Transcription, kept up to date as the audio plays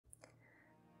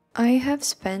I have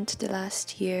spent the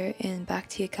last year in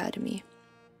Bhakti Academy,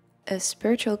 a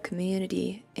spiritual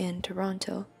community in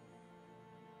Toronto,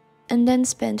 and then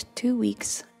spent 2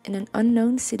 weeks in an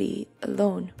unknown city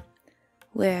alone,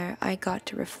 where I got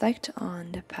to reflect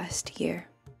on the past year.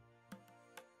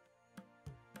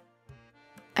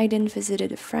 I then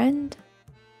visited a friend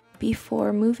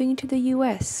before moving to the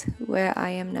US, where I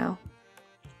am now.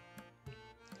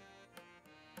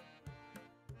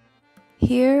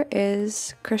 Here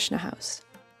is Krishna House.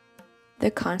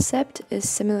 The concept is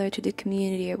similar to the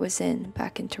community I was in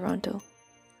back in Toronto.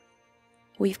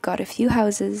 We've got a few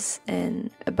houses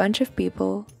and a bunch of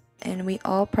people, and we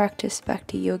all practice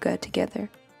Bhakti Yoga together.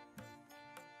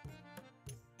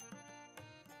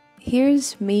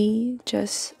 Here's me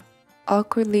just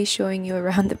awkwardly showing you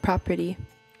around the property.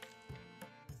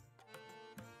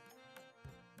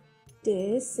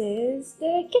 This is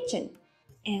the kitchen,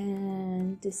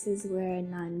 and this is where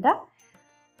Nanda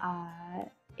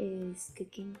is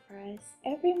cooking for us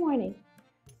every morning.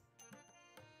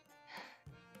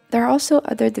 There are also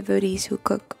other devotees who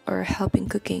cook or help in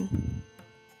cooking.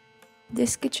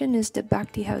 This kitchen is the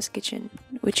Bhakti House kitchen,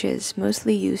 which is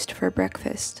mostly used for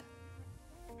breakfast.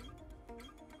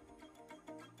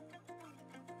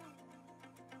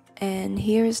 And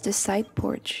here's the side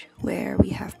porch where we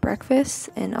have breakfast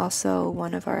and also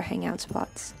one of our hangout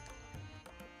spots.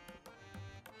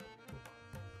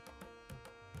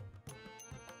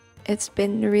 It's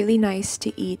been really nice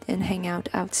to eat and hang out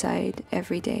outside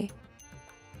every day.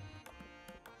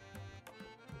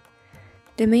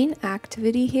 The main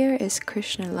activity here is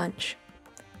Krishna lunch.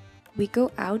 We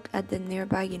go out at the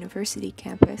nearby university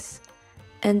campus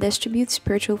and distribute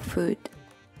spiritual food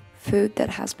that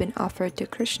has been offered to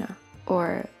Krishna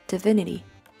or divinity.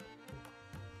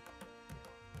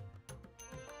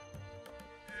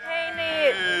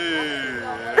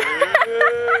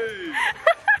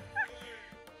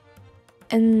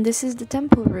 And this is the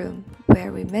temple room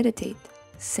where we meditate,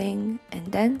 sing,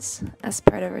 and dance as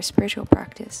part of our spiritual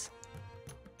practice.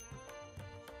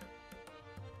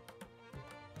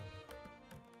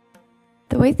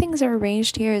 The way things are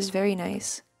arranged here is very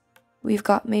nice. We've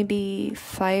got maybe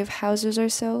 5 houses or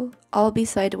so, all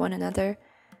beside one another.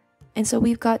 And so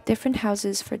we've got different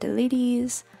houses for the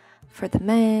ladies, for the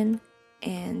men,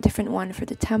 and different one for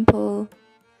the temple.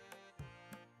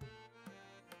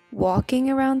 Walking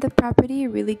around the property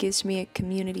really gives me a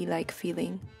community-like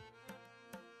feeling.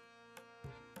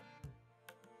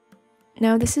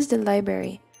 Now this is the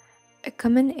library, a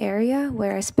common area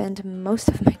where I spend most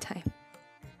of my time.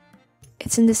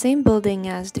 It's in the same building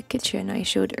as the kitchen I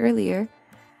showed earlier,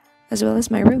 as well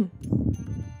as my room.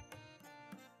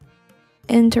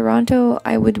 In Toronto,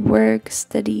 I would work,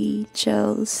 study,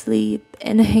 chill, sleep,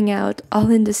 and hang out all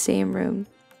in the same room.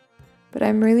 But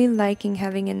I'm really liking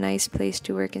having a nice place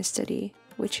to work and study,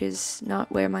 which is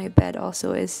not where my bed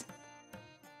also is.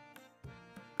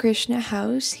 Krishna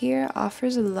House here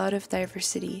offers a lot of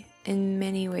diversity in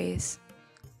many ways.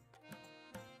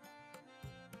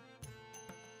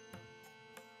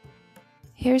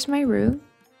 Here's my room,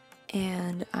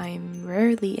 and I'm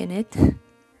rarely in it.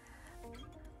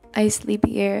 I sleep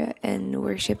here and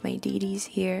worship my deities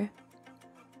here.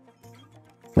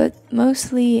 But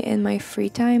mostly in my free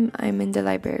time, I'm in the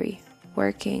library,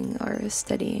 working or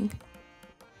studying.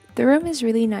 The room is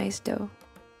really nice though.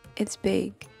 It's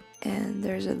big and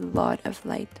there's a lot of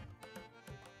light.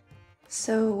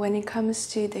 So when it comes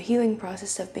to the healing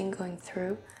process I've been going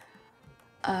through,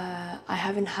 I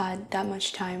haven't had that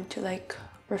much time to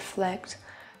reflect.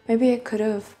 Maybe I could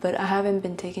have, but I haven't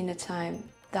been taking the time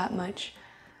that much.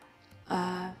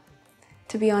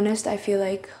 To be honest, I feel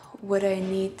like what I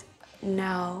need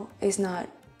now is not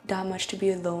that much to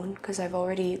be alone, because I've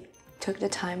already took the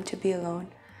time to be alone.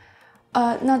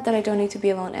 Not that I don't need to be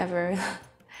alone ever.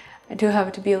 I do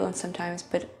have to be alone sometimes,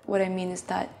 but what I mean is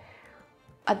that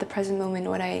at the present moment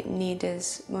what I need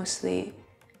is mostly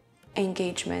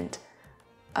engagement.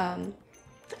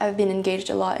 I've been engaged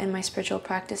a lot in my spiritual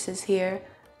practices here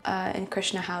in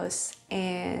Krishna House,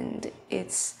 and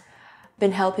it's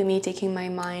been helping me taking my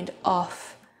mind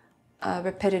off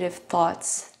repetitive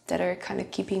thoughts that are kind of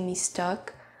keeping me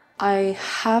stuck. I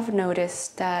have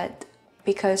noticed that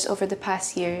because over the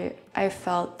past year I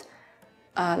felt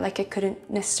like I couldn't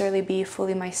necessarily be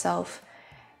fully myself,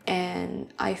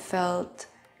 and I felt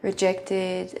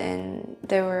rejected, and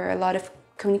there were a lot of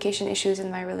communication issues in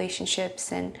my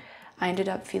relationships, and I ended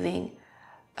up feeling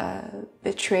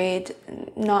betrayed,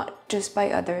 not just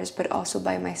by others but also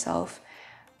by myself.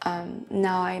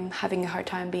 Now I'm having a hard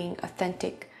time being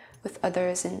authentic with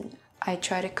others, and I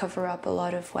try to cover up a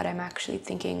lot of what I'm actually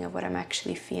thinking, of what I'm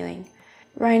actually feeling.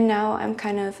 Right now, I'm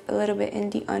kind of a little bit in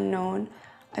the unknown.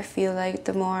 I feel like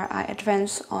the more I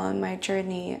advance on my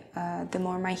journey, the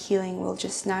more my healing will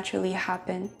just naturally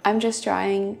happen. I'm just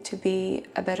trying to be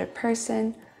a better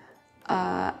person.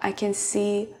 I can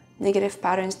see negative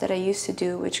patterns that I used to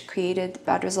do, which created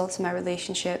bad results in my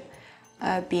relationship,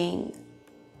 being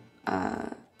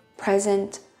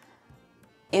present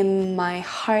in my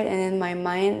heart and in my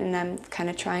mind, and I'm kind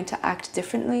of trying to act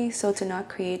differently so to not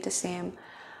create the same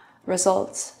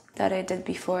results that I did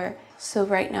before. So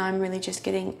right now I'm really just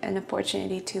getting an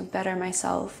opportunity to better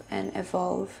myself and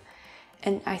evolve,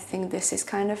 and I think this is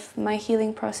kind of my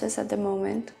healing process at the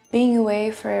moment. Being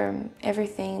away from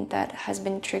everything that has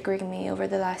been triggering me over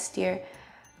the last year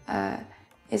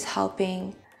is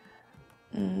helping,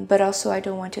 but also I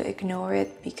don't want to ignore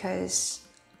it because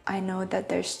I know that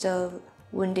there's still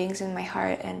woundings in my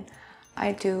heart, and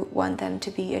I do want them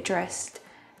to be addressed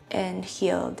and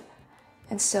healed.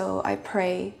 And so I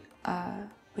pray,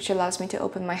 which allows me to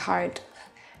open my heart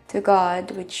to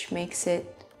God, which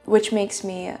makes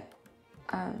me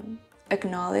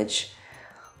acknowledge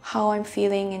how I'm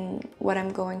feeling and what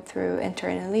I'm going through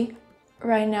internally.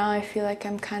 Right now I feel like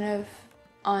I'm kind of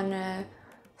on a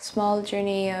small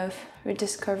journey of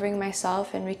rediscovering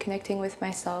myself and reconnecting with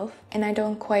myself, and I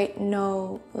don't quite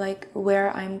know like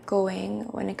where I'm going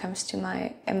when it comes to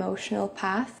my emotional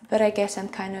path, but I guess I'm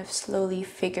kind of slowly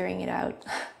figuring it out.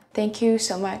 Thank you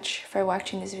so much for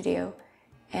watching this video,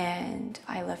 and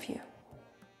I love you.